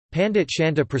Pandit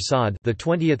Samta Prasad, the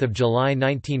 20th of July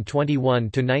 1921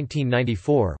 to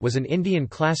 1994, was an Indian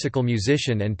classical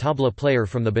musician and tabla player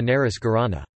from the Banaras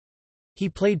Gharana. He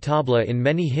played tabla in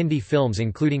many Hindi films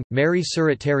including Meri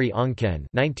Surat Teri Aankhen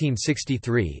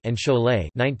 (1963) and Sholay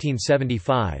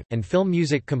 (1975), and film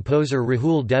music composer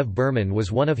Rahul Dev Burman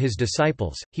was one of his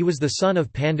disciples. He was the son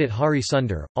of Pandit Hari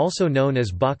Sundar, also known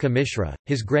as Baka Mishra.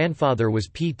 His grandfather was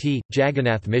P.T.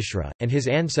 Jagannath Mishra, and his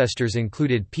ancestors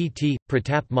included P.T.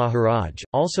 Pratap Maharaj,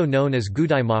 also known as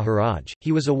Gudai Maharaj.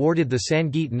 He was awarded the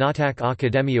Sangeet Natak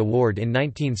Akademi Award in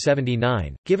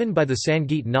 1979, given by the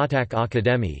Sangeet Natak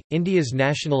Akademi, India's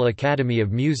National Academy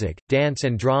of Music, Dance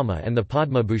and Drama, and the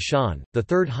Padma Bhushan, the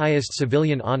third highest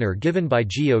civilian honour given by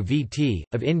GOVT,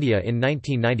 of India in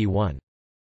 1991.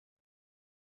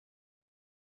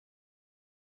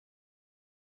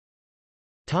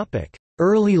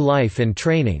 Early life and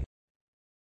training.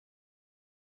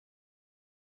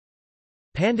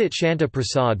 Pandit Samta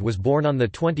Prasad was born on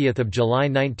 20 July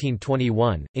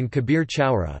 1921, in Kabir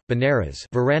Chowra, Banaras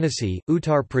Varanasi,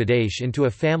 Uttar Pradesh into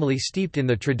a family steeped in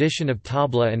the tradition of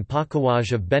tabla and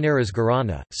pakawaj of Banaras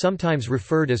Gharana, sometimes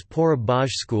referred as Purab Baj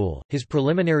school. His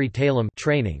preliminary talim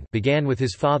training began with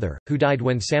his father, who died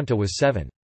when Samta was 7.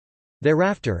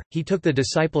 Thereafter, he took the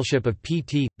discipleship of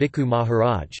P.T. Bhikkhu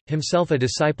Maharaj, himself a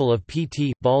disciple of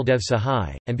P.T. Baldev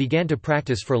Sahai, and began to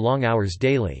practice for long hours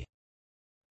daily.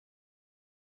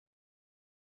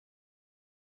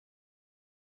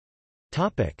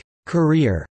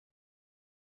 Career.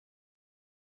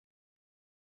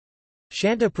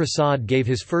 Samta Prasad gave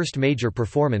his first major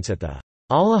performance at the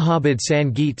Allahabad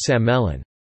Sangeet Sammelan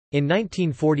in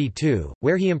 1942,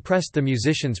 where he impressed the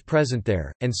musicians present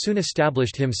there, and soon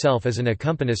established himself as an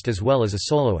accompanist as well as a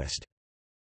soloist.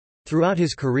 Throughout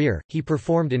his career, he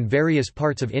performed in various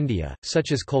parts of India,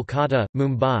 such as Kolkata,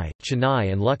 Mumbai,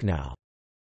 Chennai and Lucknow.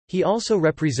 He also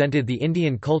represented the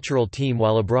Indian cultural team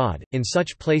while abroad, in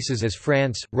such places as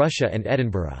France, Russia and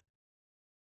Edinburgh.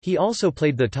 He also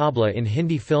played the tabla in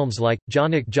Hindi films like,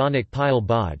 Janak Janak Pile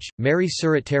Baj, Meri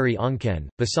Surat Teri Aankhen,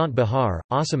 Basant Bahar,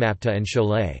 Asamapta and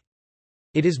Sholay.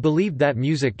 It is believed that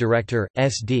music director,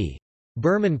 S.D.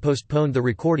 Burman postponed the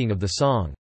recording of the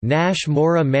song, Nash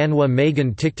Mora Manwa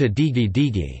Magan Tikta Digi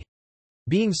Digi,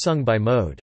 being sung by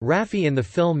Mode Rafi in the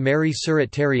film Meri Surat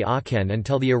Teri Aankhen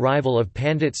until the arrival of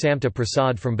Pandit Samta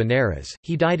Prasad from Banaras.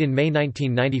 He died in May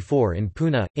 1994 in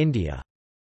Pune, India.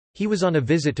 He was on a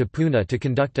visit to Pune to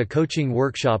conduct a coaching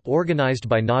workshop organised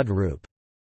by Nod Roop.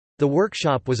 The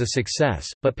workshop was a success,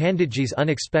 but Panditji's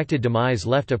unexpected demise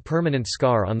left a permanent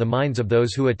scar on the minds of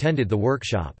those who attended the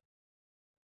workshop.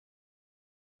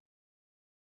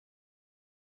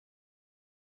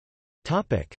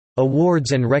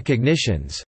 Awards and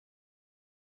recognitions.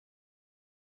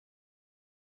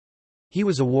 He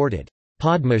was awarded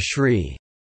Padma Shri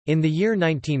in the year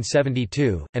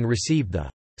 1972, and received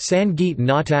the Sangeet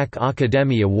Natak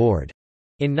Akademi Award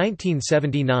in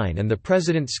 1979 and the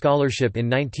President's Scholarship in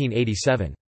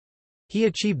 1987. He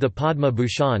achieved the Padma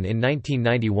Bhushan in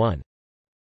 1991.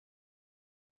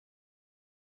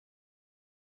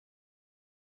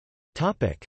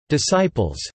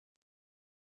 Disciples.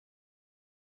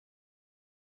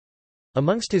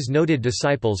 Amongst his noted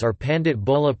disciples are Pandit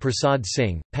Bola Prasad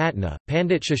Singh, Patna,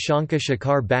 Pandit Shashanka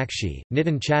Shekhar Bakshi,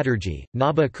 Nitin Chatterjee,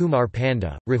 Nabha Kumar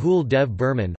Panda, Rahul Dev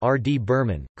Burman, R.D.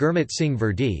 Burman, Gurmit Singh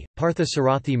Verdi, Partha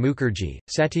Sarathi Mukherjee,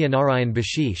 Satyanarayan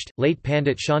Bashisht, late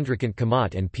Pandit Chandrakant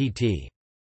Kamat and P.T.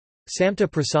 Samta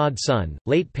Prasad's son,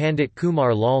 late Pandit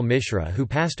Kumar Lal Mishra who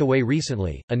passed away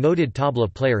recently, a noted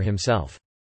tabla player himself.